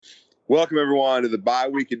Welcome, everyone, to the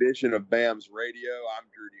bye-week edition of BAMS Radio. I'm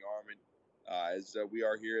Drew DeArmond, as we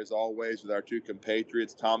are here, as always, with our two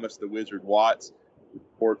compatriots, Thomas the Wizard Watts, with the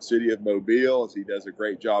Port City of Mobile, as he does a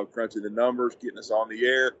great job crunching the numbers, getting us on the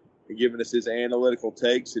air, and giving us his analytical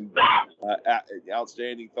takes and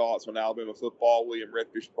outstanding thoughts on Alabama football. William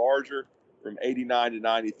Redfish Barger, from 89 to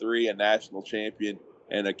 93, a national champion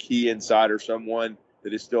and a key insider, someone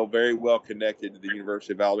that is still very well connected to the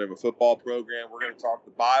University of Alabama football program. We're going to talk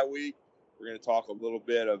the bye week. We're going to talk a little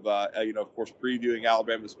bit of, of course, previewing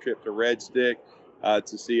Alabama's trip to Red Stick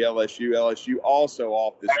to see LSU. LSU also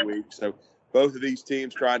off this week. So both of these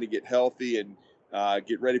teams trying to get healthy and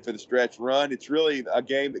get ready for the stretch run. It's really a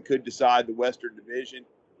game that could decide the Western Division,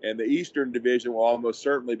 and the Eastern Division will almost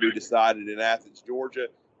certainly be decided in Athens, Georgia,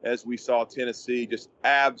 as we saw Tennessee just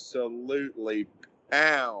absolutely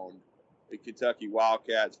pound the Kentucky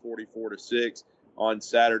Wildcats 44-6 on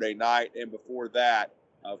Saturday night. And before that,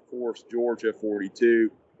 of course, Georgia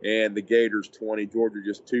 42 and the Gators 20. Georgia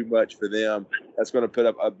just too much for them. That's going to put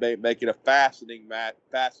up make it a fascinating matchup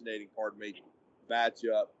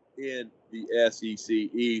in the SEC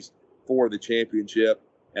East for the championship.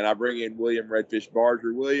 And I bring in William Redfish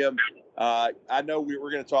Barger. William, I know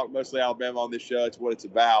we're going to talk mostly Alabama on this show. It's what it's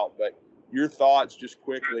about. But your thoughts just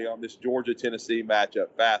quickly on this Georgia-Tennessee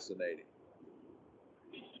matchup. Fascinating.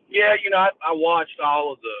 Yeah, I watched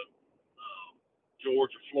all of the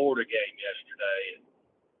Georgia-Florida game yesterday. And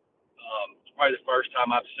it's probably the first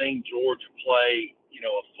time I've seen Georgia play, a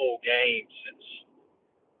full game since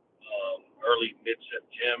early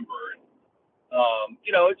mid-September. And,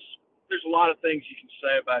 there's a lot of things you can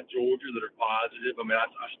say about Georgia that are positive. I mean, I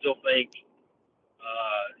still think,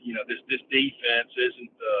 this defense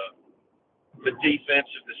isn't the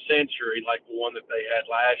defense of the century like the one that they had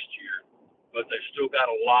last year. But they've still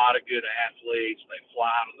got a lot of good athletes. They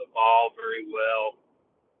fly to the ball very well.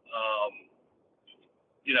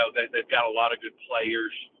 They've got a lot of good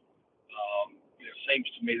players. It seems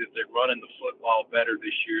to me that they're running the football better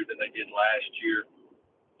this year than they did last year.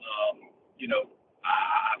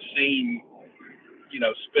 I've seen,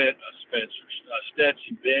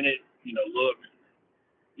 Stetson Bennett, look,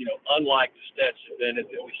 unlike the Stetson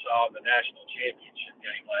Bennett that we saw in the national championship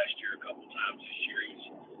game last year a couple times this year.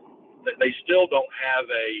 They still don't have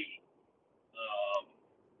a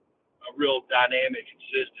real dynamic,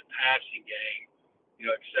 consistent passing game,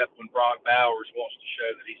 except when Brock Bowers wants to show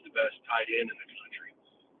that he's the best tight end in the country,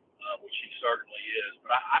 which he certainly is.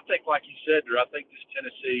 But I think, like you said, I think this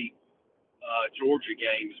Tennessee-Georgia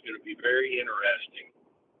game is going to be very interesting.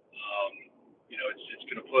 It's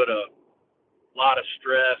going to put a lot of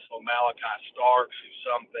stress on Malachi Starks, who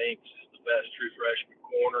some thinks is the best true freshman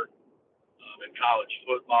corner in college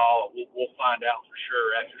football. We'll find out for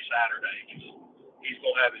sure after Saturday. He's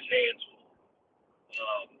going to have his hands full.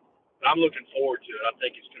 But I'm looking forward to it. I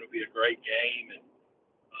think it's going to be a great game. And,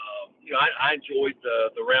 I enjoyed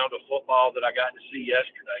the round of football that I got to see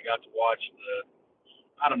yesterday. I got to watch the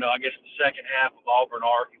second half of Auburn,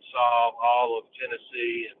 Arkansas, all of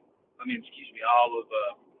Tennessee, all of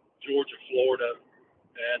Georgia, Florida,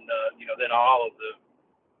 and, then all of the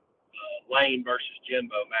Lane versus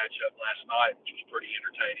Jimbo matchup last night, which was pretty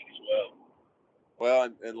entertaining as well.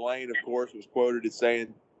 Well, and Lane, of course, was quoted as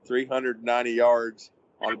saying 390 yards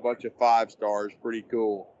on a bunch of 5-stars. Pretty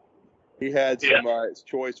cool. He had some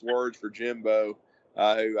choice words for Jimbo,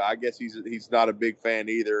 who I guess he's not a big fan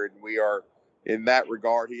either, and we are, in that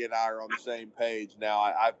regard, he and I are on the same page.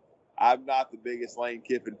 Now, I'm not the biggest Lane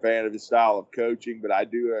Kiffin fan of his style of coaching, but I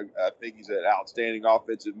think he's an outstanding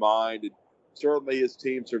offensive mind, and certainly his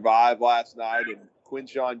team survived last night, and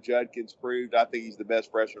Quinshon Judkins proved I think he's the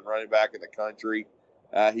best freshman running back in the country.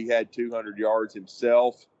 He had 200 yards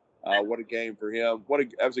himself. What a game for him.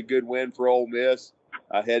 That was a good win for Ole Miss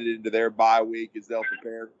headed into their bye week as they'll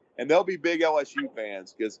prepare. And they'll be big LSU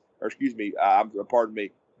fans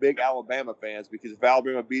big Alabama fans, because if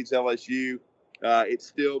Alabama beats LSU, it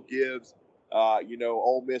still gives,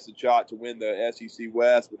 Ole Miss a shot to win the SEC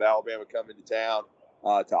West with Alabama coming to town.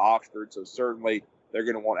 To Oxford, so certainly they're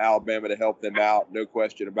going to want Alabama to help them out, no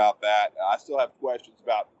question about that. I still have questions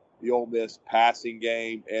about the Ole Miss passing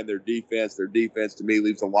game and their defense. Their defense, to me,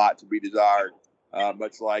 leaves a lot to be desired,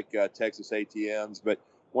 much like Texas A&M's. But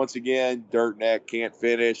once again, Dirt Neck can't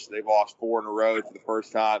finish. They've lost 4 in a row for the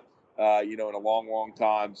first time, in a long, long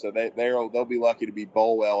time. So they'll be lucky to be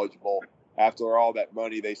bowl eligible after all that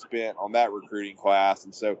money they spent on that recruiting class.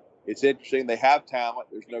 And so it's interesting. They have talent.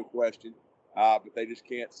 There's no question. But they just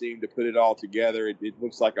can't seem to put it all together. It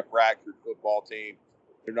looks like a fractured football team.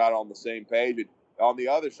 They're not on the same page. And on the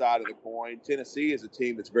other side of the coin, Tennessee is a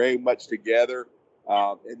team that's very much together.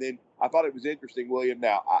 And then I thought it was interesting, William.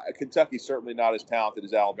 Now, Kentucky's certainly not as talented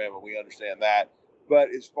as Alabama. We understand that. But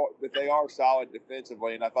they are solid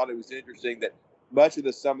defensively. And I thought it was interesting that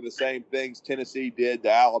some of the same things Tennessee did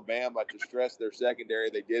to Alabama to stress their secondary,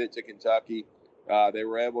 they did it to Kentucky. They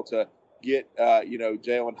were able to get,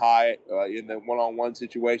 Jalen Hyatt in the one-on-one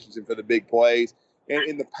situations and for the big plays. And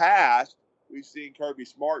in the past, we've seen Kirby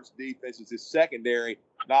Smart's defense as his secondary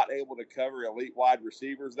not able to cover elite wide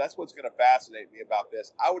receivers. That's what's going to fascinate me about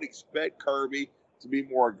this. I would expect Kirby to be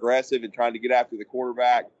more aggressive in trying to get after the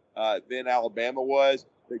quarterback than Alabama was.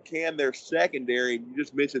 But can their secondary, and you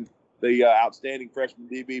just mentioned the outstanding freshman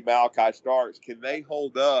DB Malachi Starks, can they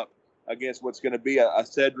hold up against what's going to be a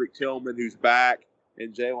Cedric Tillman who's back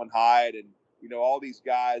and Jalen Hyatt and, all these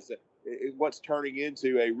guys, what's turning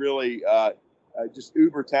into a really just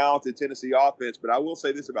uber talented Tennessee offense. But I will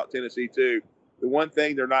say this about Tennessee too. The one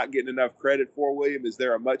thing they're not getting enough credit for, William, is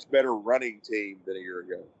they're a much better running team than a year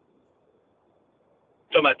ago.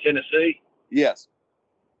 Talking about Tennessee? Yes.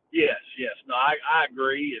 Yes. No, I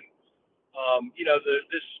agree. And,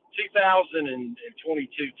 this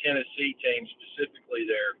 2022 Tennessee team, specifically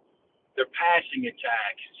their passing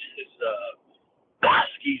attack is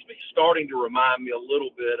starting to remind me a little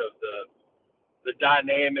bit of the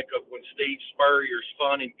dynamic of when Steve Spurrier's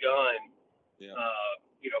Fun and Gun,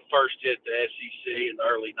 first hit the SEC in the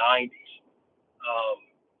early 90s.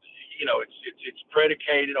 It's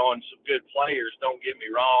predicated on some good players. Don't get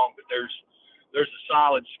me wrong, but there's a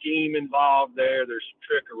solid scheme involved there. There's some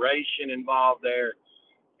trickeration involved there,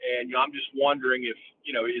 and I'm just wondering if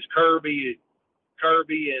is Kirby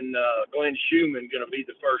and Glenn Schumann going to be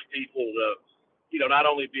the first people to not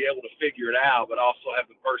only be able to figure it out, but also have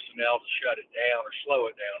the personnel to shut it down or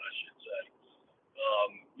slow it down, I should say.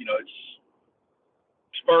 It's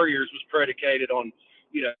Spurrier's was predicated on,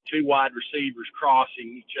 two wide receivers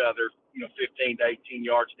crossing each other, 15 to 18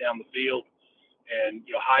 yards down the field. And,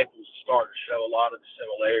 Heupel's starting to show a lot of the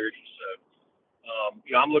similarities. So,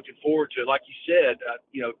 I'm looking forward to it. Like you said,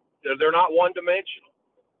 they're not one-dimensional.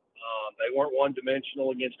 They weren't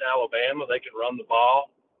one-dimensional against Alabama. They can run the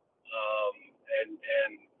ball.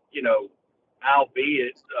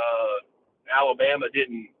 Albeit Alabama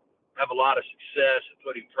didn't have a lot of success at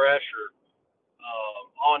putting pressure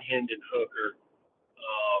on Hendon Hooker.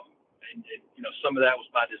 Some of that was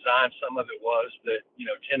by design. Some of it was that,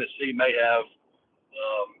 Tennessee may have,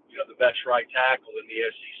 the best right tackle in the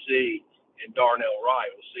SEC in Darnell Wright.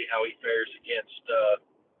 We'll see how he fares against,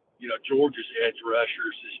 Georgia's edge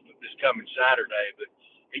rushers this coming Saturday. But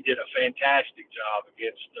he did a fantastic job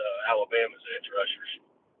against Alabama's edge rushers.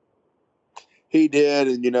 He did,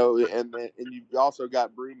 and you've also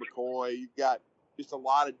got Brew McCoy. You've got just a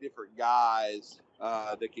lot of different guys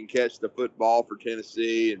that can catch the football for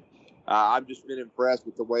Tennessee, and I've just been impressed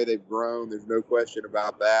with the way they've grown. There's no question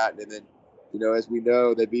about that. And then, as we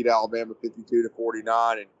know, they beat Alabama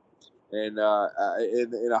 52-49, and in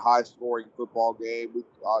a high-scoring football game. We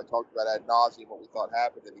talked about ad nauseum what we thought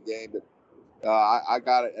happened in the game, but I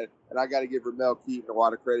got to give Ramel Keaton a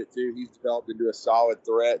lot of credit too. He's developed into a solid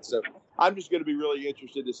threat. So I'm just going to be really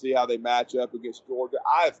interested to see how they match up against Georgia.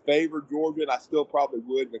 I have favored Georgia, and I still probably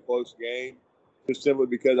would in a close game, just simply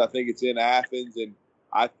because I think it's in Athens, and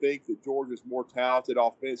I think that Georgia's more talented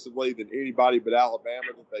offensively than anybody but Alabama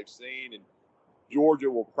that they've seen, and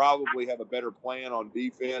Georgia will probably have a better plan on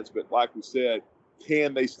defense. But like we said,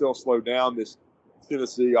 can they still slow down this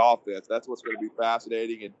Tennessee offense? That's what's going to be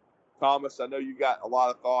fascinating. And Thomas, I know you got a lot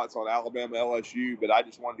of thoughts on Alabama LSU, but I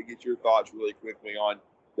just wanted to get your thoughts really quickly on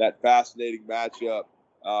that fascinating matchup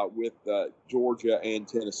with Georgia and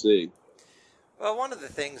Tennessee. Well, one of the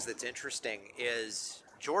things that's interesting is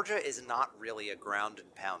Georgia is not really a ground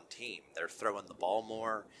and pound team. They're throwing the ball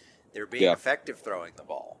more. They're being effective throwing the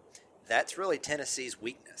ball. That's really Tennessee's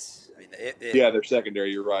weakness. I mean, their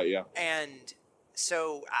secondary. You're right. Yeah, and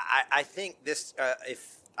so I think this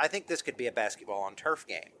this could be a basketball on turf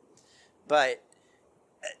game. But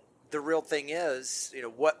the real thing is,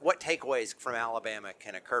 what takeaways from Alabama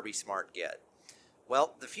can a Kirby Smart get?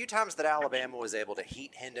 Well, the few times that Alabama was able to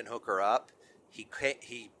heat Hendon Hooker up, he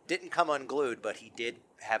didn't come unglued, but he did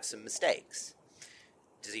have some mistakes.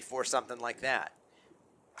 Does he force something like that?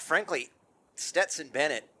 Frankly, Stetson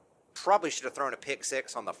Bennett probably should have thrown a pick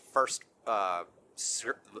six on the first,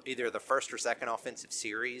 either the first or second offensive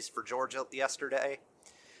series for Georgia yesterday,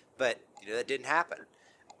 but that didn't happen.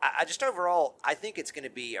 I just overall, I think it's going to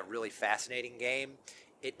be a really fascinating game.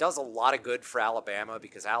 It does a lot of good for Alabama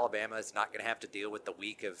because Alabama is not going to have to deal with the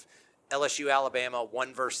week of LSU Alabama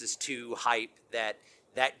 1 versus 2 hype that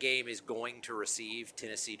game is going to receive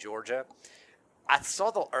Tennessee Georgia. I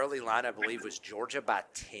saw the early line, I believe, was Georgia by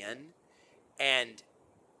 10, And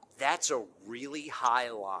that's a really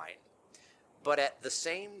high line. But at the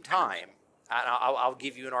same time, I'll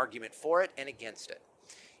give you an argument for it and against it.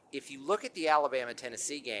 If you look at the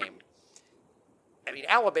Alabama-Tennessee game, I mean,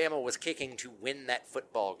 Alabama was kicking to win that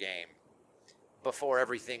football game before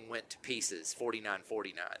everything went to pieces,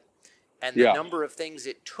 49-49. And the number of things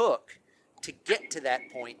it took to get to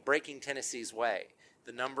that point, breaking Tennessee's way,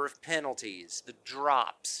 the number of penalties, the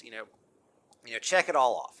drops, check it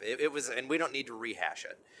all off. It was, and we don't need to rehash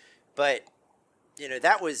it. But,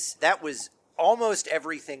 that was almost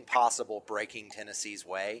everything possible breaking Tennessee's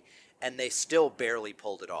way, and they still barely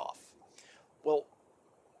pulled it off. Well,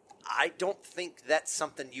 I don't think that's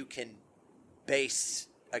something you can base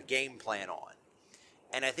a game plan on.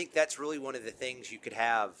 And I think that's really one of the things you could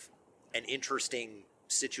have an interesting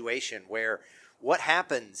situation where what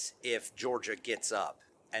happens if Georgia gets up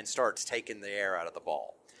and starts taking the air out of the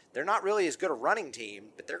ball? They're not really as good a running team,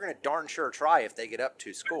 but they're going to darn sure try if they get up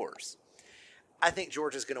 2 scores. I think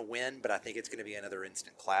Georgia's going to win, but I think it's going to be another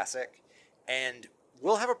instant classic. And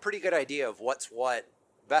we'll have a pretty good idea of what's what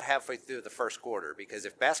about halfway through the first quarter, because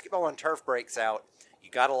if basketball on turf breaks out, you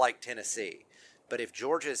got to like Tennessee. But if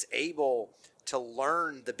Georgia's able to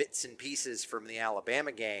learn the bits and pieces from the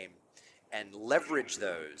Alabama game and leverage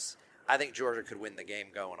those, I think Georgia could win the game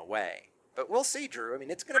going away. But we'll see, Drew. I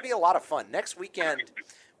mean, it's going to be a lot of fun. Next weekend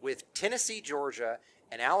with Tennessee, Georgia,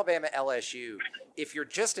 and Alabama, LSU, if you're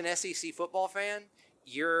just an SEC football fan,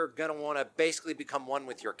 you're going to want to basically become one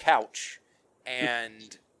with your couch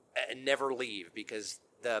and never leave, because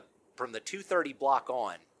from the 2:30 block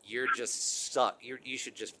on, you're just stuck. You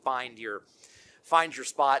should just find your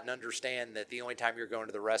spot and understand that the only time you're going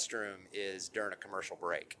to the restroom is during a commercial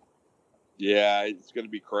break. Yeah, it's going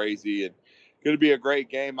to be crazy and going to be a great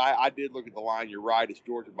game. I did look at the line. You're right. It's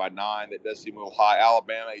Georgia by 9. That does seem a little high.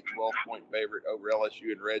 Alabama, a 12-point favorite over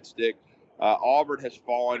LSU and Red Stick. Auburn has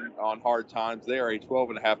fallen on hard times. They are a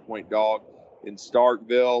 12.5-point dog in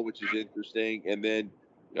Starkville, which is interesting. And then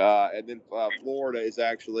Florida is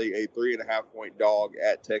actually a 3.5-point dog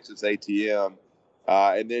at Texas A&M.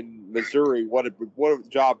 And then Missouri, what a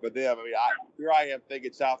job for them. I mean, here I am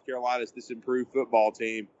thinking South Carolina's this improved football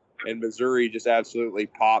team, and Missouri just absolutely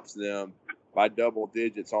pops them by double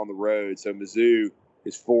digits on the road. So Mizzou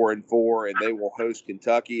is 4-4, and they will host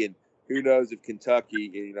Kentucky. And who knows if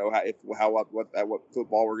Kentucky, what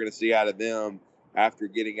football we're going to see out of them after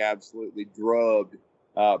getting absolutely drubbed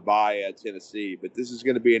by Tennessee. But this is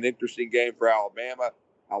going to be an interesting game for Alabama.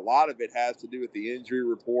 A lot of it has to do with the injury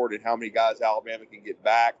report and how many guys Alabama can get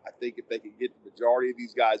back. I think if they can get the majority of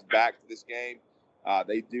these guys back to this game,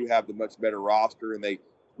 they do have the much better roster, and they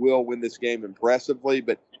will win this game impressively.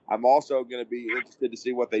 But I'm also going to be interested to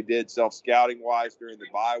see what they did self-scouting-wise during the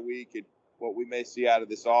bye week and what we may see out of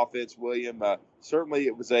this offense, William. Certainly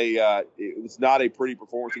it was not a pretty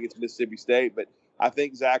performance against Mississippi State, but I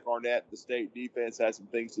think Zach Arnett, the state defense, has some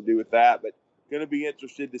things to do with that. But going to be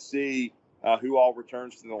interested to see who all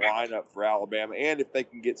returns to the lineup for Alabama, and if they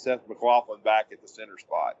can get Seth McLaughlin back at the center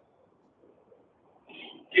spot.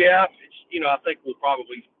 Yeah, I think we'll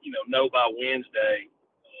probably, know by Wednesday,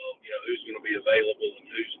 who's going to be available and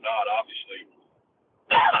who's not. Obviously,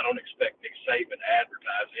 I don't expect Nick Saban to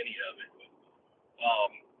advertise any of it. But,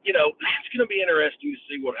 it's going to be interesting to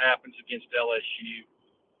see what happens against LSU.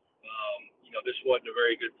 This wasn't a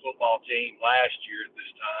very good football team last year at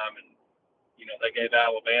this time, and they gave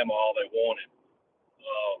Alabama all they wanted.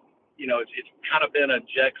 It's kind of been a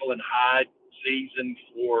Jekyll and Hyde season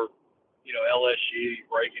for, LSU. You're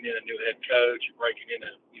breaking in a new head coach, you're breaking in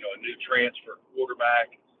a new transfer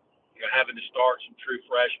quarterback, having to start some true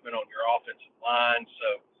freshmen on your offensive line.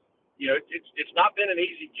 So, it's not been an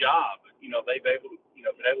easy job. But, they've been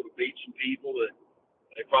able to beat some people that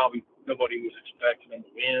probably nobody was expecting them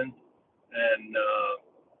to win. And,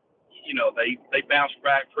 they bounced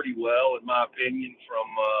back pretty well, in my opinion, from,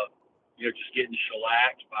 just getting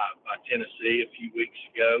shellacked by Tennessee a few weeks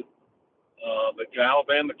ago. But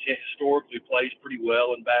Alabama historically plays pretty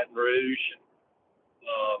well in Baton Rouge. And,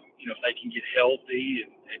 if they can get healthy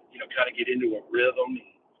and kind of get into a rhythm.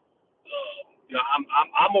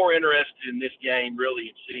 I'm more interested in this game really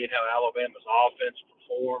in seeing how Alabama's offense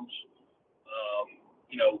performs.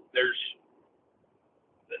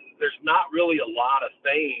 There's not really a lot of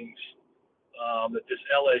things that this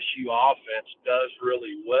LSU offense does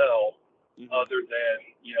really well, other than,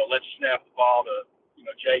 let's snap the ball to,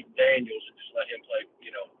 Jaden Daniels and just let him play,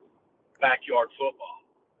 backyard football,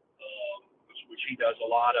 which he does a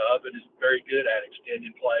lot of and is very good at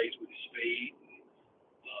extending plays with his feet.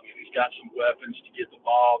 He's got some weapons to get the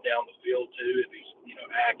ball down the field too if he's,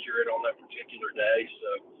 accurate on that particular day. So,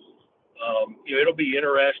 It'll be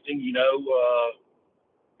interesting.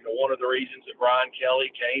 One of the reasons that Brian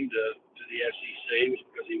Kelly came to the SEC was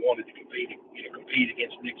because he wanted to compete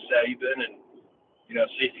against Nick Saban and,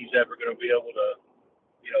 see if he's ever going to be able to,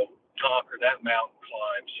 conquer that mountain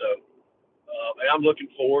climb. So, and I'm looking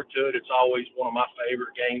forward to it. It's always one of my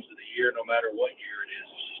favorite games of the year, no matter what year it is.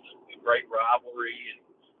 It's just a great rivalry. And,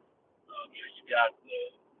 you've got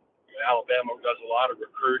Alabama does a lot of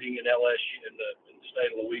recruiting in LSU in the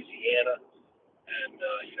state of Louisiana. And,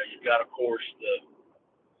 you've got, of course, the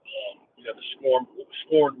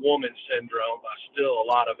scorned woman syndrome by still a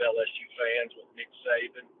lot of LSU fans with Nick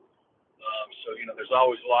Saban. So, there's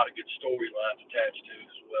always a lot of good storylines attached to it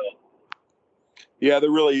as well. Yeah,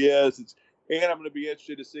 there really is. And I'm going to be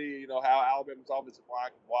interested to see, how Alabama's offensive line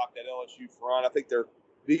can block that LSU front. I think their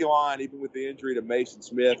D-line, even with the injury to Mason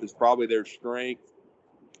Smith, is probably their strength.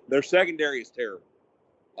 Their secondary is terrible.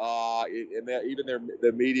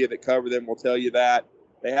 The media that cover them will tell you that.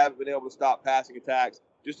 They haven't been able to stop passing attacks.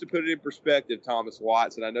 Just to put it in perspective, Thomas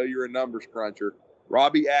Watson, I know you're a numbers cruncher.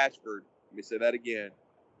 Robbie Ashford, let me say that again.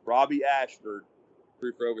 Robbie Ashford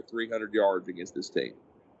threw for over 300 yards against this team.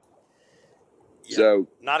 Yeah, so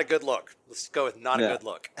not a good look. Let's go with a good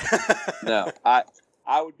look. No,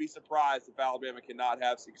 I would be surprised if Alabama cannot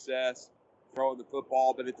have success throwing the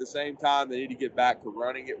football, but at the same time, they need to get back to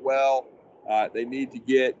running it well. They need to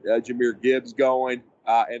get Jahmyr Gibbs going,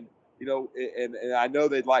 and I know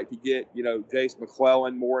they'd like to get Jace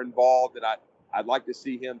McClellan more involved, and I'd like to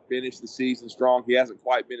see him finish the season strong. He hasn't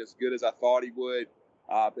quite been as good as I thought he would,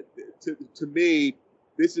 but to me,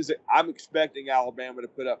 I'm expecting Alabama to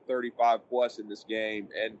put up 35 plus in this game,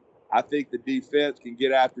 and I think the defense can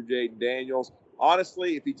get after Jaden Daniels.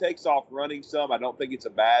 Honestly, if he takes off running some, I don't think it's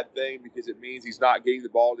a bad thing because it means he's not getting the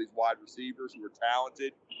ball to these wide receivers who are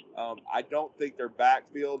talented. I don't think their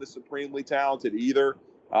backfield is supremely talented either.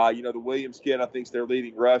 The Williams kid, I think, is their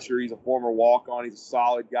leading rusher. He's a former walk-on. He's a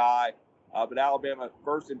solid guy. But Alabama,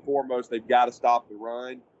 first and foremost, they've got to stop the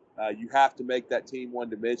run. You have to make that team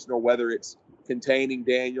one-dimensional, whether it's containing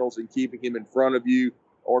Daniels and keeping him in front of you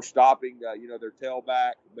or stopping, their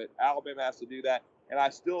tailback. But Alabama has to do that. And I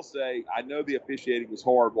still say, I know the officiating was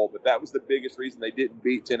horrible, but that was the biggest reason they didn't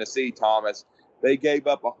beat Tennessee, Thomas. They gave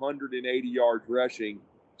up 180 yards rushing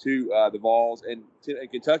to the Vols, and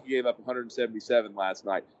Kentucky gave up 177 last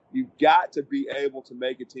night. You've got to be able to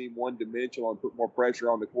make a team one-dimensional and put more pressure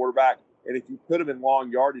on the quarterback. And if you put them in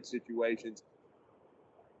long yardage situations,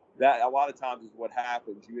 that a lot of times is what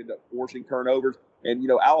happens. You end up forcing turnovers. And,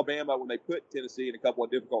 Alabama, when they put Tennessee in a couple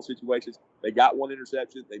of difficult situations, they got one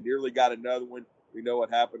interception. They nearly got another one. We know what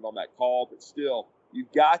happened on that call. But still,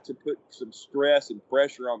 you've got to put some stress and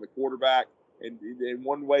pressure on the quarterback. And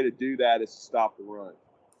one way to do that is to stop the run.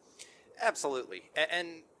 Absolutely.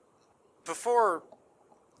 And before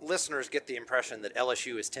listeners get the impression that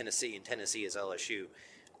LSU is Tennessee and Tennessee is LSU,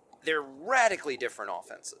 they're radically different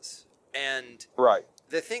offenses. And right.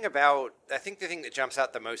 I think the thing that jumps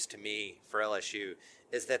out the most to me for LSU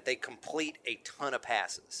is that they complete a ton of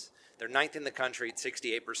passes. They're ninth in the country at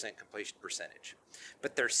 68% completion percentage.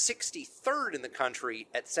 But they're 63rd in the country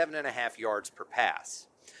at 7.5 yards per pass.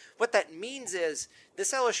 What that means is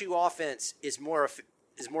this LSU offense is more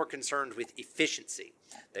concerned with efficiency.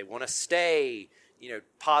 They want to stay,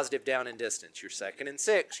 positive down in distance. You're 2nd and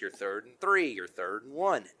 6, you're 3rd and 3, you're 3rd and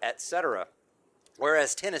 1, etc.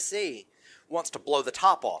 Whereas Tennessee wants to blow the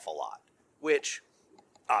top off a lot, which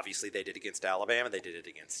obviously they did against Alabama. They did it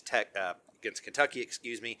against Kentucky,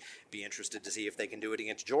 Be interested to see if they can do it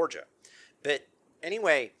against Georgia. But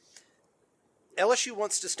anyway, LSU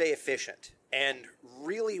wants to stay efficient. And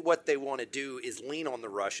really what they want to do is lean on the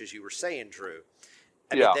rush, as you were saying, Drew.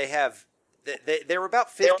 I mean, they were about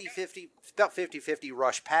 50-50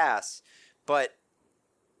 rush pass, but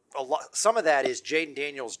some of that is Jaden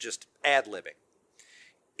Daniels just ad-libbing.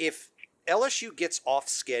 If LSU gets off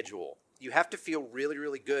schedule, you have to feel really,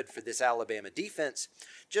 really good for this Alabama defense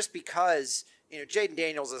just because, Jaden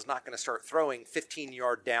Daniels is not going to start throwing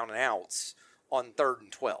 15-yard down and outs on 3rd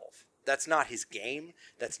and 12. That's not his game.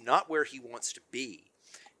 That's not where he wants to be.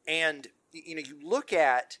 And, you look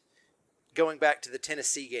at going back to the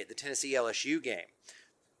Tennessee game, the Tennessee-LSU game,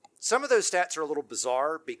 some of those stats are a little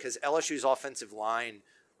bizarre because LSU's offensive line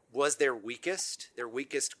was their weakest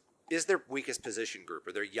position group,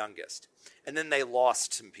 or their youngest. And then they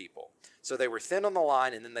lost some people. So they were thin on the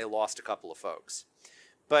line, and then they lost a couple of folks.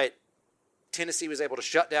 But Tennessee was able to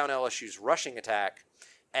shut down LSU's rushing attack.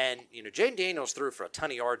 And, Jaden Daniels threw for a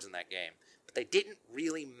ton of yards in that game. But they didn't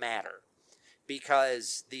really matter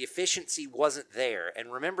because the efficiency wasn't there.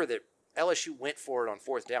 And remember that LSU went for it on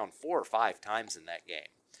 4th down 4 or 5 times in that game.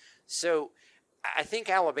 So I think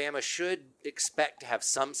Alabama should expect to have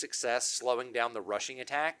some success slowing down the rushing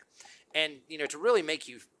attack. And, to really make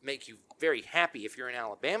you very happy if you're an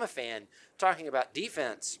Alabama fan, talking about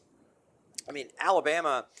defense,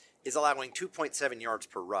 Alabama is allowing 2.7 yards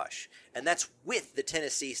per rush, and that's with the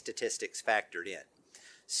Tennessee statistics factored in.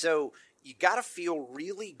 So you got to feel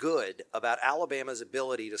really good about Alabama's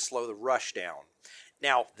ability to slow the rush down.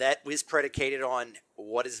 Now, that was predicated on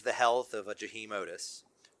what is the health of a Jaheim Otis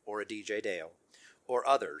or a DJ Dale or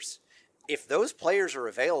others. If those players are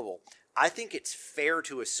available, I think it's fair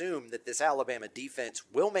to assume that this Alabama defense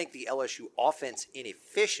will make the LSU offense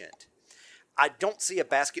inefficient. I don't see a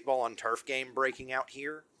basketball on turf game breaking out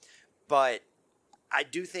here, but I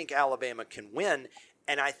do think Alabama can win,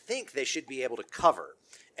 and I think they should be able to cover.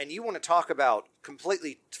 And you want to talk about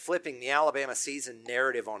completely flipping the Alabama season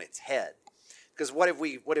narrative on its head. Because what have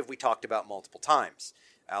we talked about multiple times?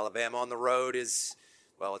 Alabama on the road it's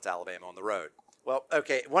Alabama on the road. Well,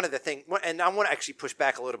 okay, one of the things, and I want to actually push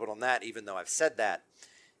back a little bit on that, even though I've said that.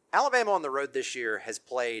 Alabama on the road this year has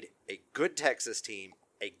played a good Texas team,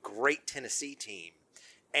 a great Tennessee team,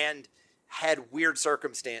 and had weird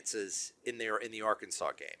circumstances in the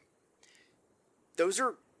Arkansas game. Those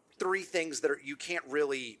are three things that you can't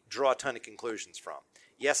really draw a ton of conclusions from.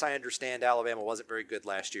 Yes, I understand Alabama wasn't very good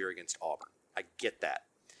last year against Auburn. I get that.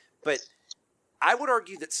 But I would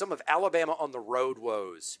argue that some of Alabama on the road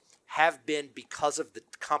woes have been because of the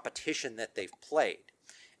competition that they've played.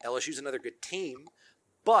 LSU's another good team,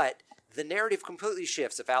 but the narrative completely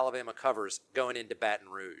shifts if Alabama covers going into Baton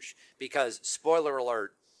Rouge. Because, spoiler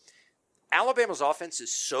alert, Alabama's offense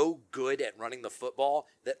is so good at running the football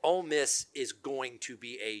that Ole Miss is going to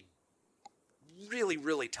be a really,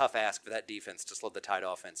 really tough ask for that defense to slow the Tide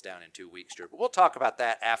offense down in 2 weeks, Drew. But we'll talk about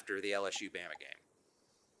that after the LSU-Bama game.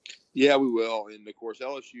 Yeah, we will. And, of course,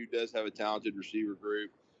 LSU does have a talented receiver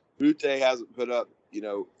group. Butte hasn't put up,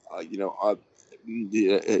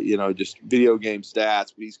 just video game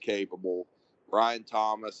stats, but he's capable. Brian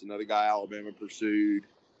Thomas, another guy Alabama pursued.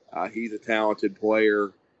 He's a talented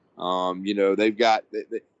player. They've got 3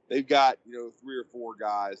 or 4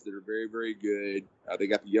 guys that are very, very good. They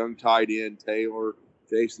got the young tight end Taylor,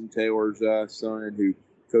 Jason Taylor's son, who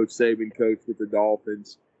Coach Saban coached with the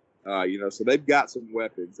Dolphins. So they've got some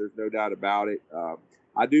weapons. There's no doubt about it.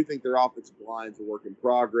 I do think their offensive line's a work in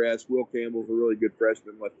progress. Will Campbell's a really good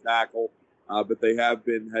freshman left tackle, but they have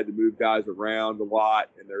had to move guys around a lot,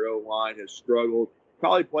 and their O-line has struggled.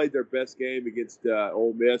 Probably played their best game against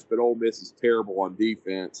Ole Miss, but Ole Miss is terrible on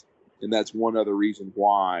defense, and that's one other reason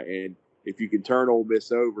why. And if you can turn Ole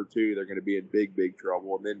Miss over, too, they're going to be in big, big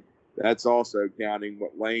trouble. And then that's also counting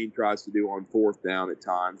what Lane tries to do on fourth down at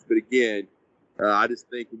times. But, again, I just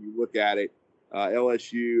think when you look at it,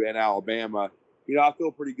 LSU and Alabama, I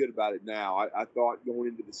feel pretty good about it now. I thought going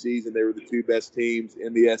into the season they were the 2 best teams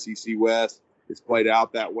in the SEC West. It's played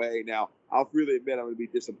out that way. Now, I'll freely admit I'm going to be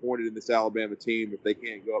disappointed in this Alabama team if they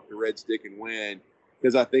can't go up to Red Stick and win,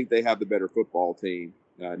 because I think they have the better football team.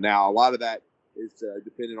 Now, a lot of that is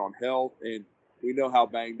dependent on health, and we know how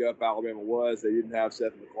banged up Alabama was. They didn't have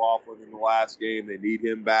Seth McLaughlin in the last game. They need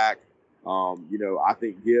him back. I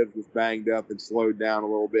think Gibbs was banged up and slowed down a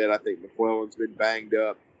little bit. I think McClellan's been banged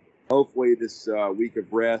up. Hopefully this week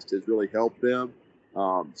of rest has really helped them.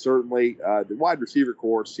 Certainly, the wide receiver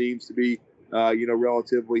corps seems to be,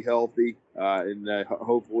 relatively healthy, and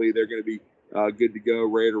hopefully they're going to be good to go,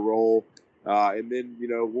 ready to roll. And then,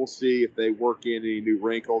 we'll see if they work in any new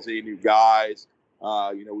wrinkles, any new guys.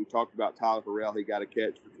 We talked about Tyler Harrell. He got a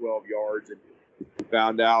catch for 12 yards, and we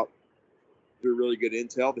found out through really good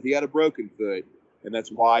intel that he had a broken foot, and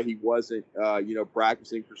that's why he wasn't,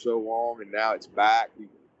 practicing for so long, and now it's back.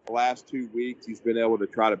 The last 2 weeks, he's been able to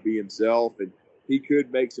try to be himself, and he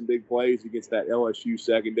could make some big plays against that LSU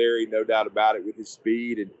secondary, no doubt about it, with his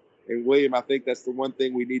speed. And William, I think that's the one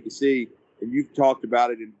thing we need to see, and you've talked about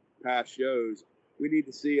it in past shows. We need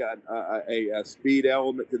to see a speed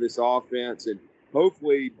element to this offense, and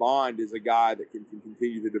hopefully Bond is a guy that can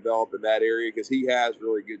continue to develop in that area, because he has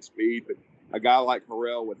really good speed, but a guy like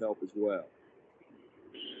Harrell would help as well.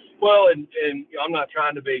 Well, and I'm not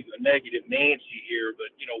trying to be a negative Nancy here, but,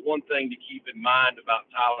 one thing to keep in mind about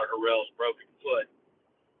Tyler Harrell's broken foot,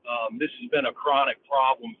 this has been a chronic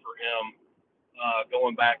problem for him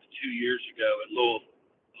going back to 2 years ago at Louisville.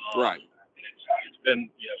 Right. And it's been,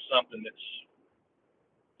 something that's,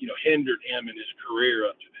 hindered him in his career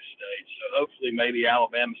up to this stage. So hopefully maybe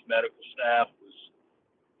Alabama's medical staff was,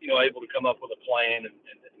 able to come up with a plan and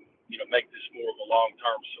make this more of a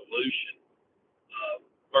long-term solution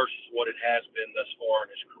versus what it has been thus far in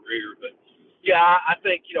his career. But, yeah, I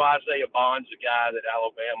think, Isaiah Bond's a guy that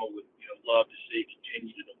Alabama would, would love to see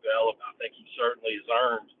continue to develop. I think he certainly has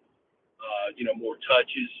earned, more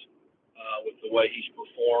touches with the way he's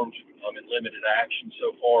performed in limited action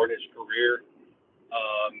so far in his career.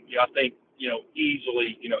 I think,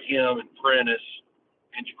 easily, him and Prentice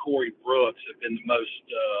and Ja'Cory Brooks have been the most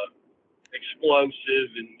explosive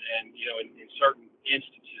and in certain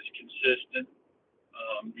instances consistent,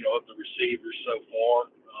 of the receivers so far.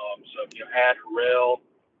 Add Harrell.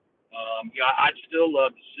 I'd still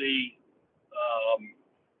love to see,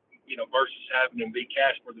 versus having him be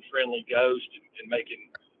Casper the Friendly Ghost and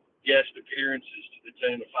making guest appearances to the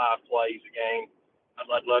tune of 5 plays a game.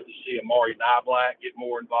 I'd love to see Amari Niblack get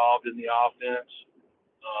more involved in the offense.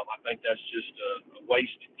 I think that's just a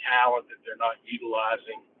wasted talent that they're not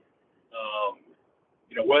utilizing.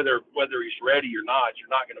 Whether he's ready or not,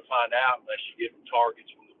 you're not going to find out unless you give him targets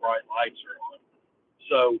when the bright lights are on.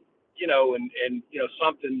 So,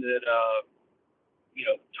 something that,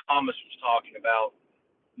 Thomas was talking about,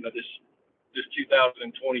 this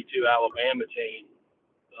 2022 Alabama team,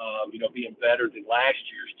 being better than last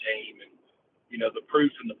year's team. And, the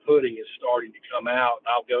proof in the pudding is starting to come out.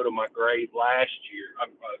 I'll go to my grave last year.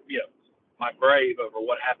 My grave over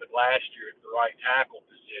what happened last year at the right tackle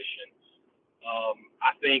position.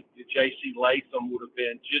 I think that J.C. Latham would have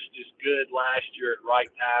been just as good last year at right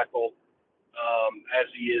tackle as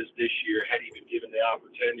he is this year had he been given the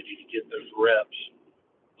opportunity to get those reps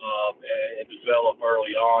and develop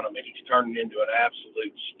early on. I mean, he's turning into an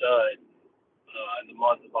absolute stud in the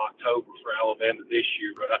month of October for Alabama this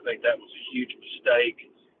year, but I think that was a huge mistake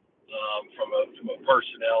from a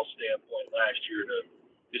personnel standpoint last year to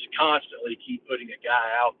just constantly keep putting a guy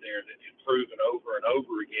out there that had proven over and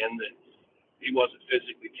over again that he wasn't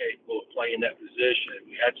physically capable of playing that position.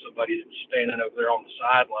 We had somebody that was standing over there on the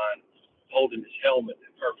sideline holding his helmet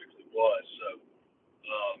that perfectly was. So,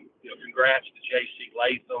 congrats to J.C.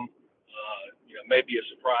 Latham. Maybe a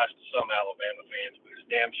surprise to some Alabama fans, but it's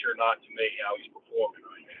damn sure not to me how he's performing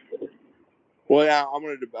right now. Well, yeah, I'm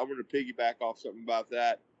going to piggyback off something about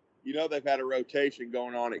that. They've had a rotation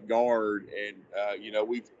going on at guard, and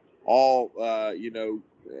we've all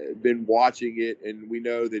been watching it, and we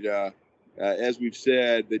know that as we've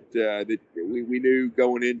said that we knew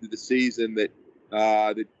going into the season that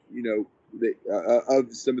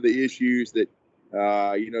of some of the issues that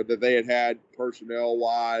that they had personnel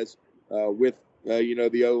wise with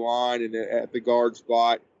the O-line and at the guard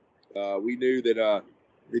spot. We knew that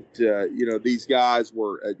these guys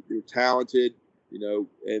were talented,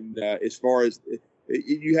 and as far as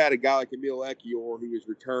you had a guy like Emil Ekiyor who was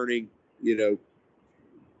returning,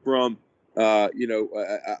 from a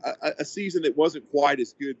season that wasn't quite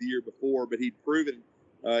as good the year before, but he'd proven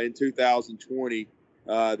in 2020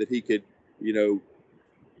 that he could,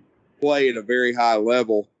 play at a very high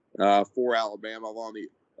level for Alabama along the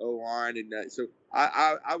O-line, and so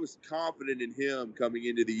I was confident in him coming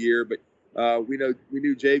into the year. But we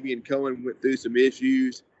knew Javian Cohen went through some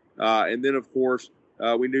issues, and then of course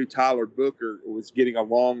we knew Tyler Booker was getting a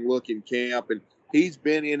long look in camp, and he's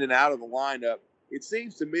been in and out of the lineup. It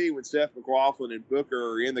seems to me when Seth McLaughlin and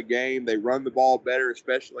Booker are in the game, they run the ball better,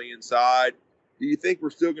 especially inside. Do you think we're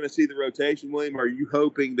still going to see the rotation, William? Or are you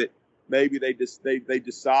hoping that maybe they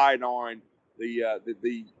decide on the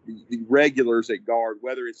regulars at guard,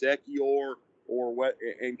 whether it's Ekiyor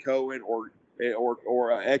and Cohen or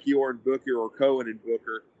Ekiyor and Booker or Cohen and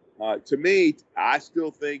Booker? To me, I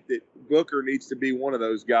still think that Booker needs to be one of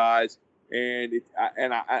those guys, and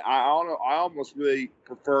I almost really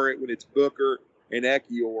prefer it when it's Booker and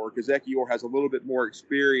Ekiyor, because Ekiyor has a little bit more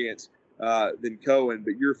experience than Cohen.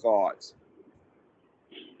 But your thoughts?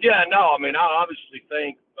 Yeah, no, I mean, I obviously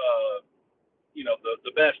think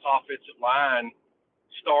the best offensive line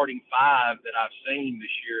starting 5 that I've seen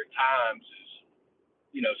this year at times is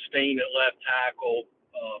Steen at left tackle,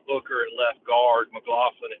 Booker at left guard,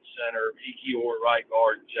 McLaughlin at center, Ekiyor at right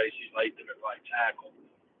guard, and J.C. Latham at right tackle.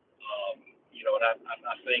 And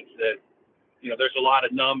I think that there's a lot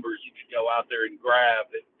of numbers you could go out there and grab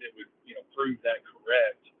that would prove that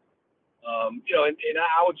correct. And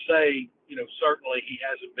I would say certainly he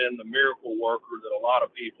hasn't been the miracle worker that a lot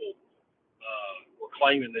of people were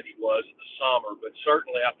claiming that he was in the summer, but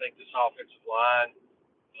certainly I think this offensive line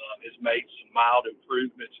has made some mild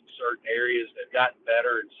improvements in certain areas. They've gotten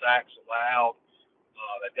better in sacks allowed.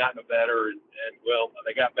 They've gotten better,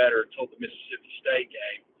 they got better until the Mississippi State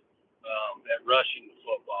game at rushing the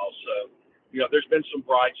football. So, there's been some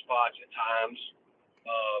bright spots at times,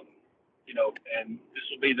 and this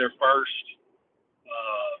will be their first,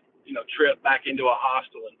 trip back into a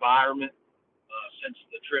hostile environment since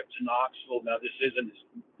the trip to Knoxville. Now, this isn't as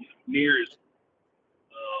near as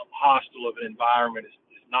hostile of an environment as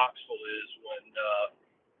Knoxville is when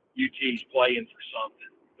UT's playing for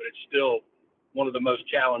something, but it's still one of the most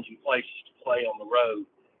challenging places to play on the road,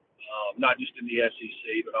 not just in the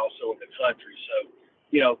SEC, but also in the country. So,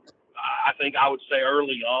 I think I would say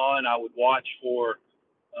early on I would watch for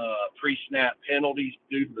pre-snap penalties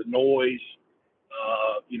due to the noise.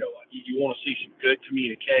 You want to see some good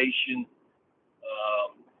communication.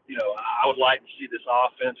 I would like to see this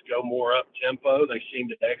offense go more up tempo. They seem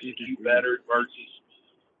to execute better versus,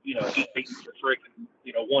 waiting for freaking,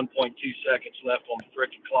 1.2 seconds left on the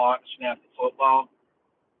freaking clock to snap the football.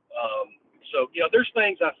 There's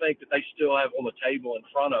things I think that they still have on the table in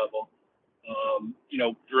front of them.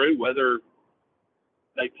 Drew, whether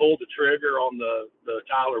they pulled the trigger on the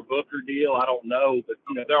Tyler Booker deal, I don't know. But,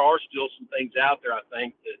 there are still some things out there, I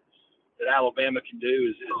think, that Alabama can do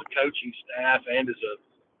as a coaching staff and as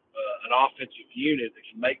an offensive unit that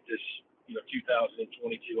can make this,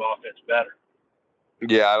 2022 offense better.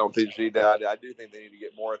 Yeah, I don't think there's any doubt. I do think they need to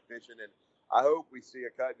get more efficient, and I hope we see a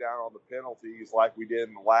cut down on the penalties like we did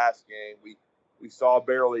in the last game. We saw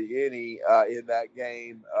barely any in that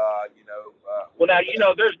game. Well, now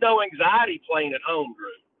there's no anxiety playing at home,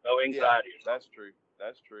 Drew. No anxiety. Yeah, that's true.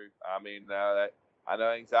 That's true. I mean, I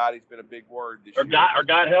know anxiety's been a big word this year. Or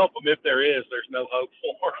God help them if there is. There's no hope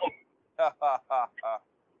for them.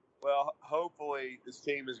 Well, hopefully this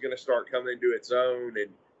team is going to start coming into its own,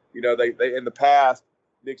 and they in the past,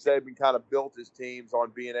 Nick Saban kind of built his teams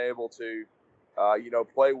on being able to,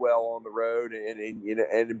 play well on the road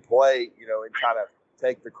and play, and kind of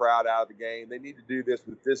take the crowd out of the game. They need to do this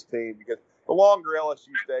with this team because the longer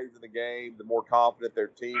LSU stays in the game, the more confident their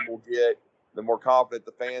team will get, the more confident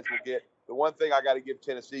the fans will get. The one thing I got to give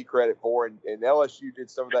Tennessee credit for, and LSU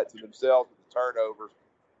did some of that to themselves with the turnovers.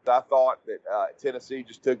 I thought that Tennessee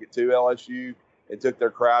just took it to LSU and took their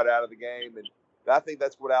crowd out of the game. And I think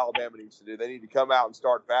that's what Alabama needs to do. They need to come out and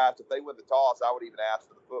start fast. If they win the toss, I would even ask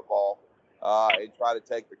for the football and try to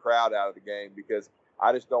take the crowd out of the game because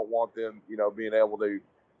I just don't want them, being able to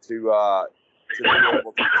be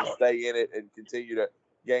able to stay in it and continue to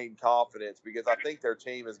gain confidence because I think their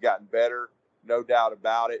team has gotten better, no doubt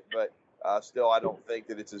about it. But still, I don't think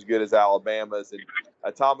that it's as good as Alabama's. And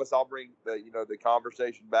Thomas, I'll bring the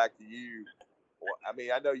conversation back to you. I mean,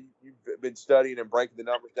 I know you've been studying and breaking the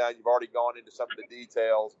numbers down. You've already gone into some of the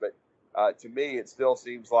details, but to me, it still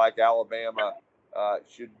seems like Alabama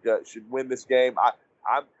should win this game. I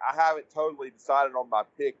haven't totally decided on my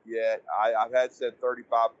pick yet. I've had said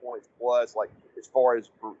 35 points plus, like as far as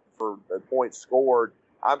for the points scored.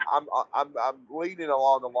 I'm leaning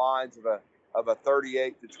along the lines of a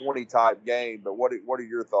 38-20 type game. But what are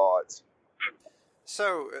your thoughts?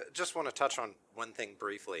 So, just want to touch on one thing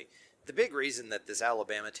briefly. The big reason that this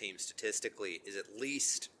Alabama team statistically is at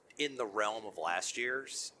least in the realm of last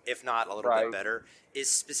year's, if not a little bit better, is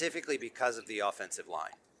specifically because of the offensive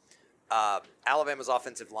line. Alabama's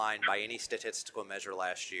offensive line, by any statistical measure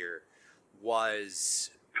last year,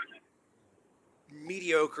 was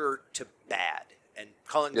mediocre to bad, and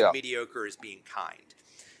calling them mediocre is being kind.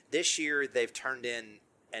 This year, they've turned in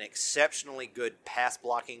an exceptionally good pass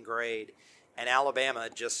blocking grade, and Alabama,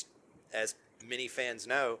 just as many fans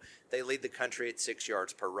know, they lead the country at 6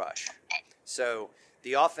 yards per rush. So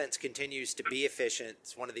the offense continues to be efficient.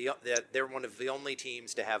 It's they're one of the only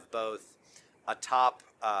teams to have both a top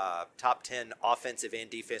 10 offensive and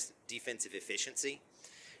defensive efficiency.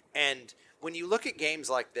 And when you look at games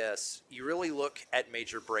like this, you really look at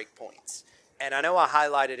major break points. And I know I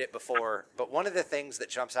highlighted it before, but one of the things that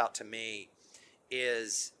jumps out to me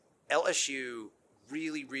is LSU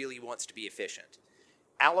really, really wants to be efficient.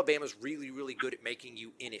 Alabama's really, really good at making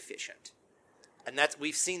you inefficient. And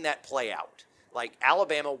we've seen that play out. Like,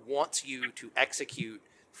 Alabama wants you to execute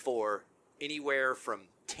for anywhere from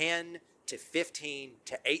 10 to 15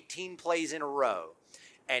 to 18 plays in a row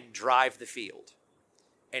and drive the field.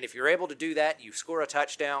 And if you're able to do that, you score a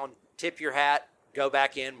touchdown, tip your hat, go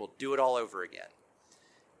back in, we'll do it all over again.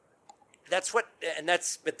 That's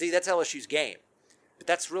LSU's game. But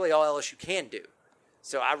that's really all LSU can do.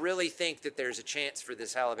 So I really think that there's a chance for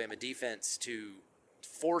this Alabama defense to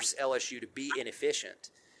force LSU to be inefficient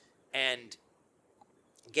and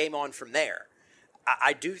game on from there.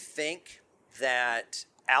 I do think that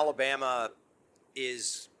Alabama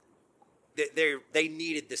they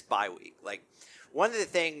needed this bye week. Like, one of the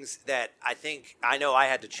things that I know I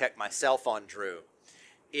had to check myself on, Drew,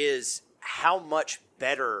 is how much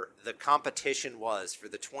better the competition was for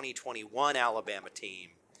the 2021 Alabama team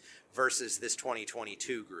versus this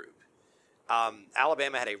 2022 group.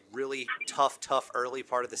 Alabama had a really tough early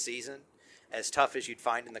part of the season, as tough as you'd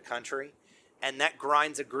find in the country, and that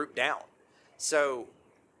grinds a group down. So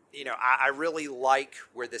I really like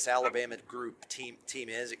where this Alabama group team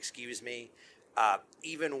is.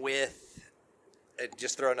 Even with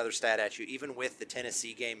just throw another stat at you. Even with the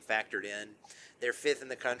Tennessee game factored in, they're 5th in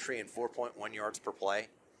the country in 4.1 yards per play.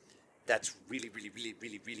 That's really, really, really,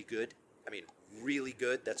 really, really good. I mean, really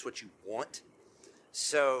good. That's what you want.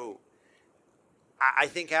 So I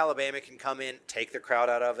think Alabama can come in, take the crowd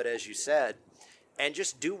out of it, as you said, and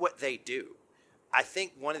just do what they do. I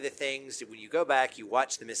think one of the things that when you go back, you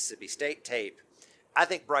watch the Mississippi State tape, I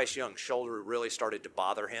think Bryce Young's shoulder really started to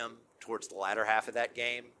bother him towards the latter half of that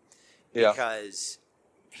game because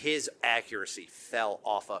his accuracy fell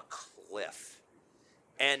off a cliff.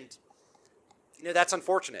 And, that's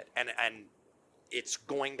unfortunate, and it's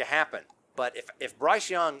going to happen. But if Bryce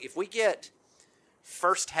Young, if we get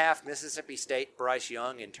first half Mississippi State Bryce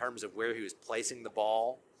Young in terms of where he was placing the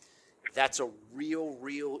ball, that's a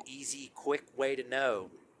real easy, quick way to know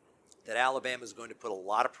that Alabama is going to put a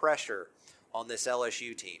lot of pressure on this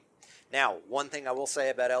LSU team. Now, one thing I will say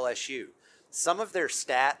about LSU, some of their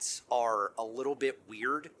stats are a little bit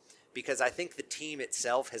weird because I think the team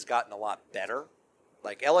itself has gotten a lot better.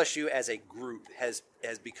 Like LSU as a group has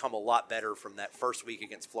become a lot better from that first week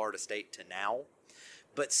against Florida State to now.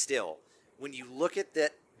 But still, when you look at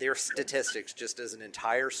their statistics just as an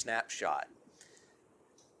entire snapshot,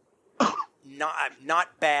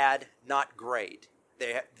 not bad, not great.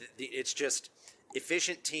 It's just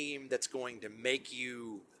efficient team that's going to make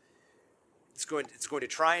you. It's going to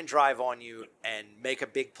try and drive on you and make a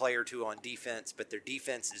big play or two on defense, but their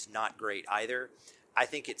defense is not great either. I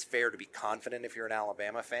think it's fair to be confident if you're an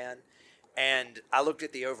Alabama fan. And I looked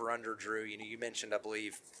at the over-under, Drew. You mentioned, I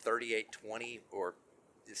believe, 38-20 or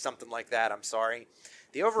something like that. I'm sorry.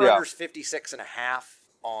 The over-under is 56.5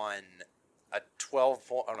 on a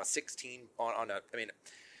 12 on a 16 on a. I mean,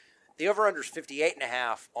 the over-under is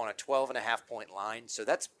 58.5 on a 12.5 point line. So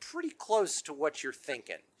that's pretty close to what you're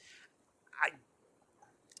thinking.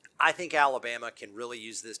 I think Alabama can really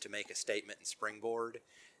use this to make a statement and springboard.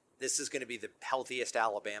 This is going to be the healthiest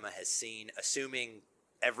Alabama has seen, assuming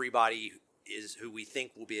everybody is who we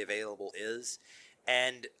think will be available is.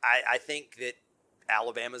 And I think that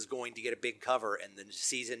Alabama is going to get a big cover, and the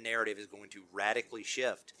season narrative is going to radically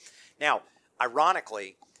shift. Now,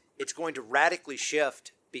 ironically, it's going to radically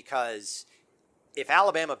shift because if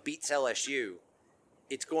Alabama beats LSU,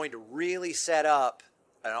 it's going to really set up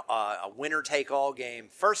a winner-take-all game,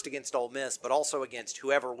 first against Ole Miss, but also against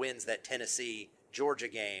whoever wins that Tennessee-Georgia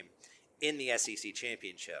game in the SEC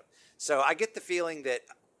championship. So I get the feeling that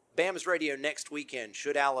BAMSRadio next weekend,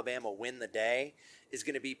 should Alabama win the day, is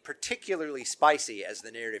going to be particularly spicy as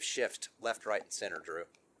the narrative shifts left, right, and center, Drew.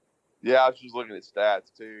 Yeah, I was just looking at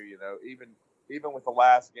stats, too. Even with the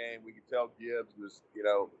last game, we could tell Gibbs was,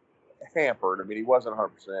 hampered. I mean, he wasn't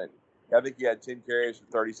 100%. I think he had 10 carries for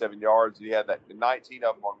 37 yards. He had 19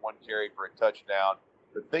 of them on one carry for a touchdown.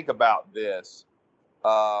 But think about this.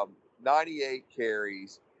 98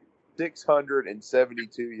 carries,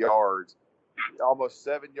 672 yards, almost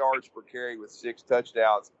 7 yards per carry with 6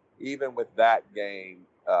 touchdowns, even with that game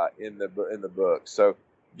in the book. So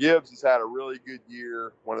Gibbs has had a really good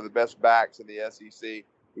year, one of the best backs in the SEC.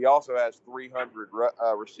 He also has 300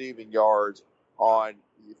 receiving yards on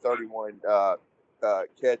 31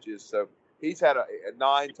 catches. So he's had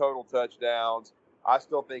 9 total touchdowns. I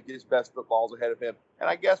still think his best football is ahead of him. And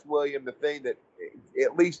I guess, William, the thing that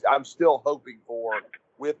at least I'm still hoping for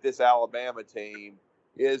with this Alabama team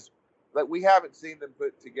is that we haven't seen them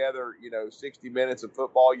put together, 60 minutes of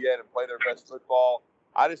football yet and play their best football.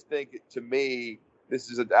 I just think, to me,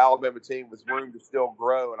 this is an Alabama team with room to still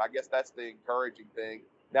grow, and I guess that's the encouraging thing.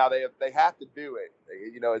 Now they have to do it.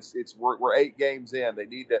 We're 8 games in. They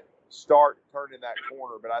need to start turning that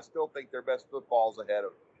corner, but I still think their best football is ahead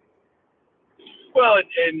of them. Well,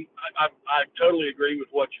 and I totally agree with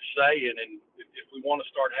what you're saying. And if we want to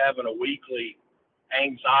start having a weekly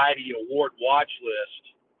anxiety award watch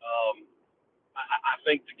list, I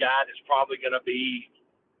think the guy that's probably going to be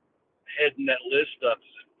heading that list up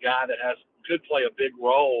is a guy that could play a big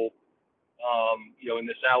role, in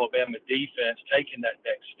this Alabama defense, taking that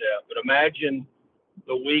next step. But imagine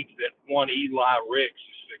the week that one Eli Ricks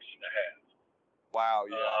is fixing to have. Wow,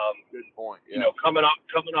 yeah, good point. Yeah. Coming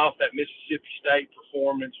off that Mississippi State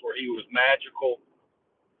performance where he was magical,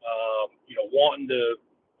 wanting to,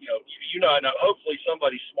 hopefully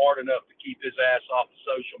somebody's smart enough to keep his ass off of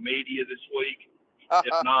social media this week.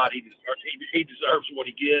 If not, he deserves what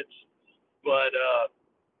he gets. But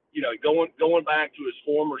going back to his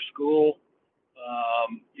former school,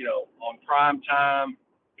 on prime time,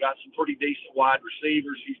 got some pretty decent wide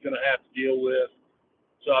receivers he's going to have to deal with.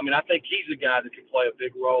 So, I mean, I think he's a guy that can play a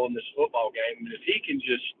big role in this football game. I mean, if he can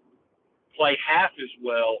just play half as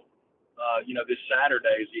well, this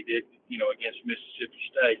Saturday as he did, against Mississippi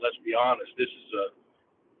State, let's be honest, this is a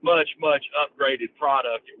much, much upgraded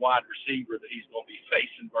product at wide receiver that he's going to be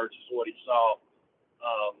facing versus what he saw,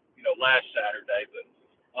 last Saturday. But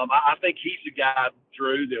I think he's a guy,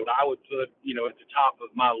 Drew, that I would put, at the top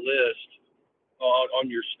of my list on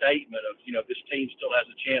your statement of, this team still has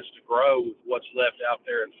a chance to grow with what's left out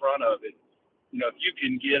there in front of it. If you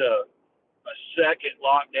can get a second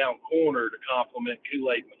lockdown corner to complement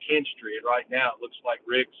Kool-Aid McKinstry, and right now it looks like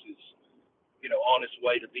Ricks is, on his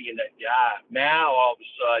way to being that guy. Now, all of a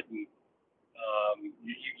sudden,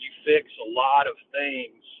 you fix a lot of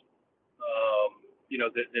things,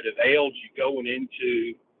 that have ailed you going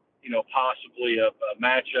into, possibly a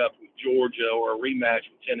matchup with Georgia or a rematch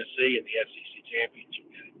with Tennessee in the SEC championship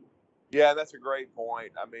game. Yeah, that's a great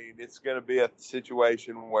point. I mean, it's going to be a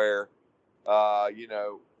situation where,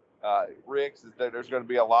 Ricks there's going to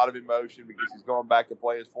be a lot of emotion because he's going back to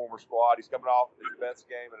play his former squad. He's coming off his best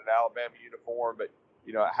game in an Alabama uniform, but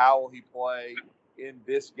how will he play in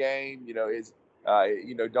this game?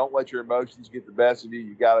 Don't let your emotions get the best of you.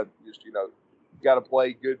 You got to just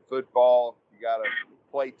play good football. You got to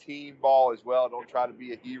play team ball as well. Don't try to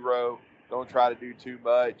be a hero. Don't try to do too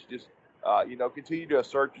much. Just continue to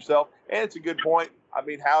assert yourself. And it's a good point. I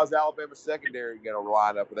mean, how is Alabama's secondary going to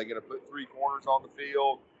line up? Are they going to put three corners on the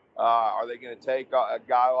field? Are they going to take a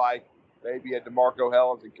guy like maybe a DeMarco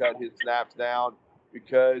Hellens and cut his snaps down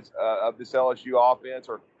because of this LSU offense,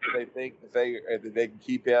 or do they think that they can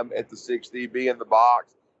keep him at the 6 DB in the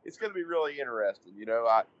box? It's going to be really interesting. And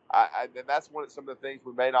that's some of the things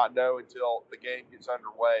we may not know until the game gets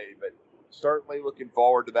underway. But certainly looking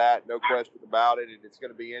forward to that, no question about it, and it's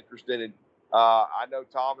going to be interesting. And I know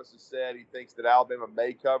Thomas has said he thinks that Alabama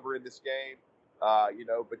may cover in this game.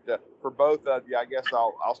 But for both of you, I guess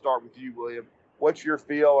I'll start with you, William. What's your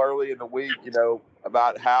feel early in the week,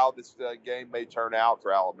 about how this game may turn out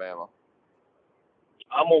for Alabama?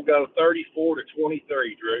 I'm going to go 34-23,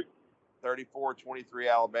 Drew.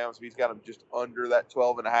 34-23 Alabama, so he's got them just under that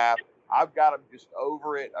 12.5. I've got them just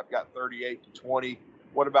over it. I've got 38-20.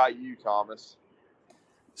 What about you, Thomas?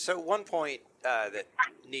 So one point that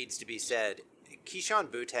needs to be said,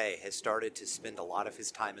 Keyshawn Butte has started to spend a lot of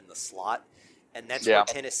his time in the slot, and that's where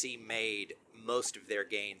Tennessee made most of their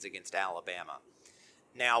gains against Alabama.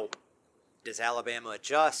 Now, does Alabama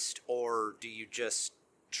adjust, or do you just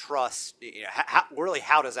trust?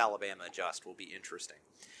 How does Alabama adjust will be interesting.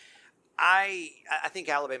 I think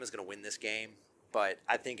Alabama's going to win this game, but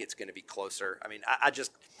I think it's going to be closer. I mean, I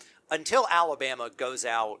just until Alabama goes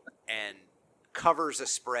out and covers a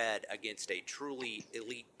spread against a truly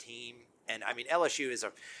elite team. And I mean, LSU's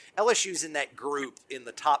in that group in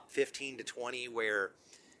the top 15 to 20 where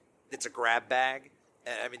it's a grab bag.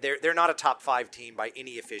 I mean, they're not a top 5 team by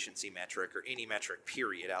any efficiency metric or any metric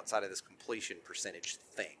period outside of this completion percentage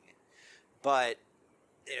thing. But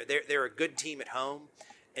they're a good team at home.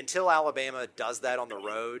 Until Alabama does that on the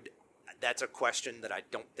road, that's a question that I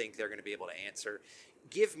don't think they're going to be able to answer.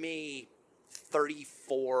 Give me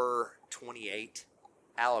 34-28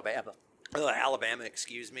 Alabama,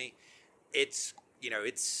 excuse me. It's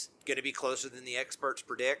going to be closer than the experts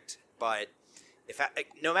predict, but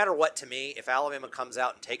no matter what, to me, if Alabama comes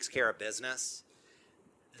out and takes care of business,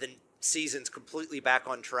 the season's completely back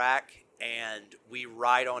on track, and we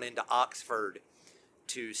ride on into Oxford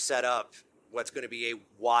to set up what's going to be a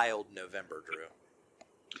wild November, Drew.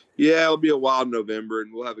 Yeah, it'll be a wild November,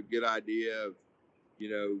 and we'll have a good idea of,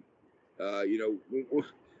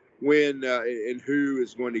 when and who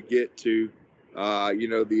is going to get to,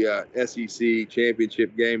 the SEC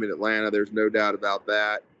championship game in Atlanta. There's no doubt about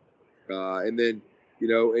that. And then,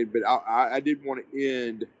 but I did want to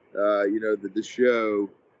end, the show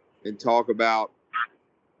and talk about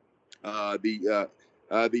the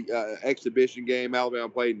exhibition game Alabama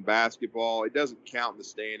played in basketball. It doesn't count in the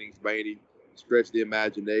standings by any stretch of the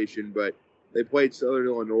imagination, but they played Southern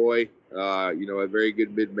Illinois, a very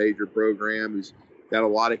good mid-major program who's got a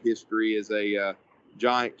lot of history as a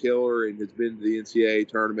giant killer and has been to the NCAA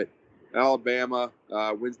tournament. Alabama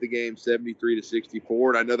wins the game 73-64,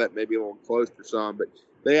 and I know that may be a little close for some, but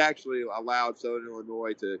they actually allowed Southern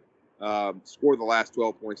Illinois to score the last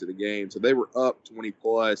 12 points of the game. So they were up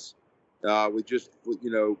 20-plus with just,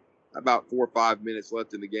 about 4 or 5 minutes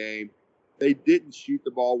left in the game. They didn't shoot the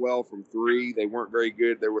ball well from three. They weren't very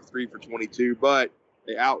good. They were 3 for 22, but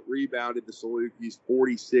they out-rebounded the Salukis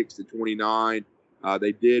 46-29.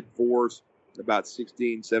 They did force about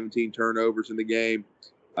 16, 17 turnovers in the game.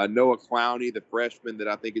 Noah Clowney, the freshman that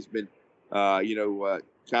I think has been,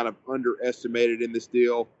 kind of underestimated in this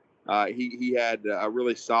deal. He had a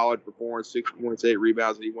really solid performance, 6 points, 8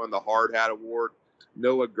 rebounds, and he won the Hard Hat Award.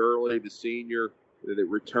 Noah Gurley, the senior that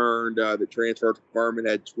returned, that transferred from Furman,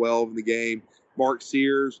 had 12 in the game. Mark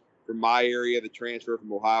Sears from my area, the transfer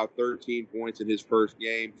from Ohio, 13 points in his first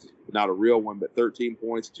game. Not a real one, but 13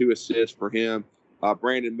 points, 2 assists for him.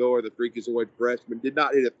 Brandon Miller, the freakazoid freshman, did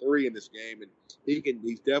not hit a three in this game, and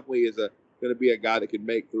he's definitely going to be a guy that can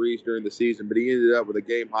make threes during the season, but he ended up with a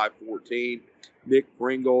game-high 14. Nick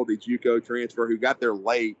Pringle, the JUCO transfer, who got there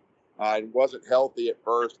late and wasn't healthy at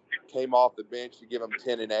first, came off the bench to give him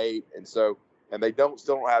 10 and 8, and they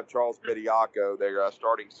still don't have Charles Bediako, their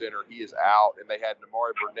starting center. He is out, and they had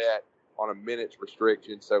Namari Burnett on a minutes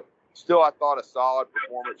restriction. So still, I thought a solid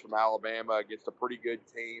performance from Alabama against a pretty good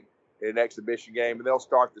team in an exhibition game, and they'll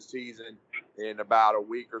start the season in about a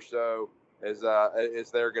week or so as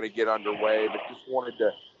they're going to get underway. But just wanted to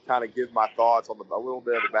kind of give my thoughts on a little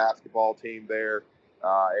bit of the basketball team there,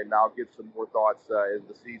 and I'll give some more thoughts as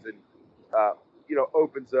the season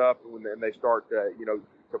opens up and they start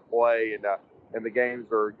to play and the games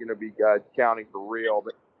are going to be counting for real.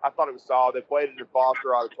 But I thought it was solid. They played it in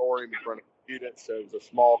Foster Auditorium in front of students, so it was a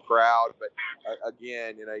small crowd. But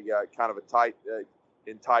again, kind of a tight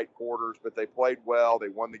quarters. But they played well. They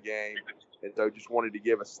won the game, and so just wanted to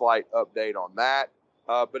give a slight update on that.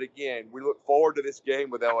 But again, we look forward to this game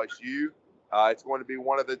with LSU. It's going to be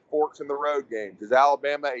one of the forks in the road games. Is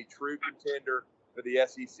Alabama a true contender for the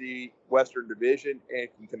SEC Western Division, and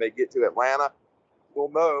can they get to Atlanta? We'll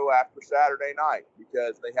know after Saturday night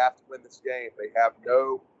because they have to win this game. They have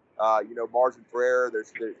no, margin for error.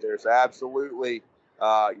 There's absolutely,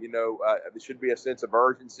 there should be a sense of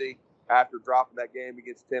urgency after dropping that game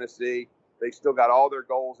against Tennessee. They still got all their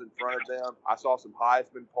goals in front of them. I saw some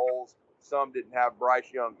Heisman polls. Some didn't have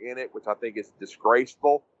Bryce Young in it, which I think is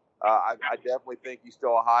disgraceful. I definitely think he's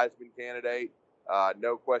still a Heisman candidate.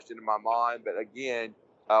 No question in my mind. But again,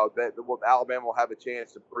 Alabama will have a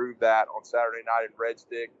chance to prove that on Saturday night in Red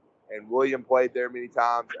Stick. And William played there many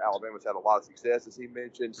times. Alabama's had a lot of success, as he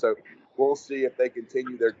mentioned. So we'll see if they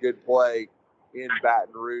continue their good play in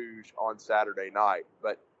Baton Rouge on Saturday night.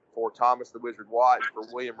 But for Thomas the Wizard Watts, for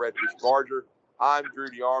William Redfish Barger, I'm Drew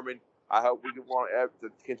DeArmond. I hope we want to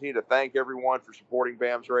continue to thank everyone for supporting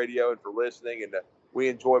BAMS Radio and for listening. And we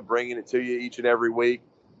enjoy bringing it to you each and every week.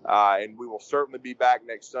 And we will certainly be back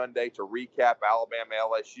next Sunday to recap Alabama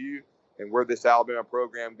LSU and where this Alabama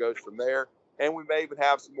program goes from there. And we may even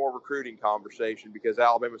have some more recruiting conversation because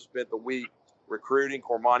Alabama spent the week recruiting.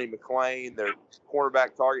 Cormani McClain, their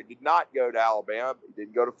cornerback target, did not go to Alabama. He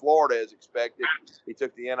didn't go to Florida as expected. He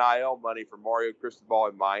took the NIL money from Mario Cristobal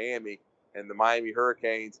in Miami, and the Miami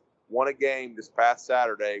Hurricanes won a game this past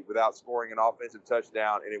Saturday without scoring an offensive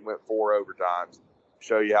touchdown, and it went 4 overtimes.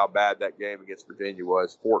 Show you how bad that game against Virginia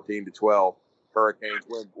was. 14-12 Hurricanes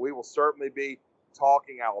win. We will certainly be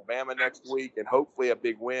talking Alabama next week and hopefully a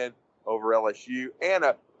big win over LSU. And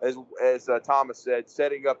as Thomas said,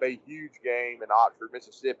 setting up a huge game in Oxford,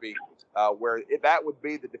 Mississippi, where that would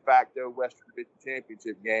be the de facto Western Division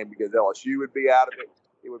Championship game because LSU would be out of it.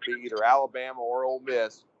 It would be either Alabama or Ole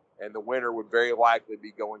Miss, and the winner would very likely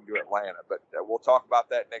be going to Atlanta. But we'll talk about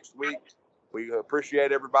that next week. We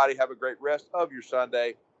appreciate everybody. Have a great rest of your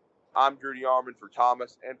Sunday. I'm Drew DeArmond for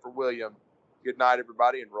Thomas and for William. Good night,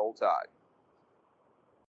 everybody, and roll tide.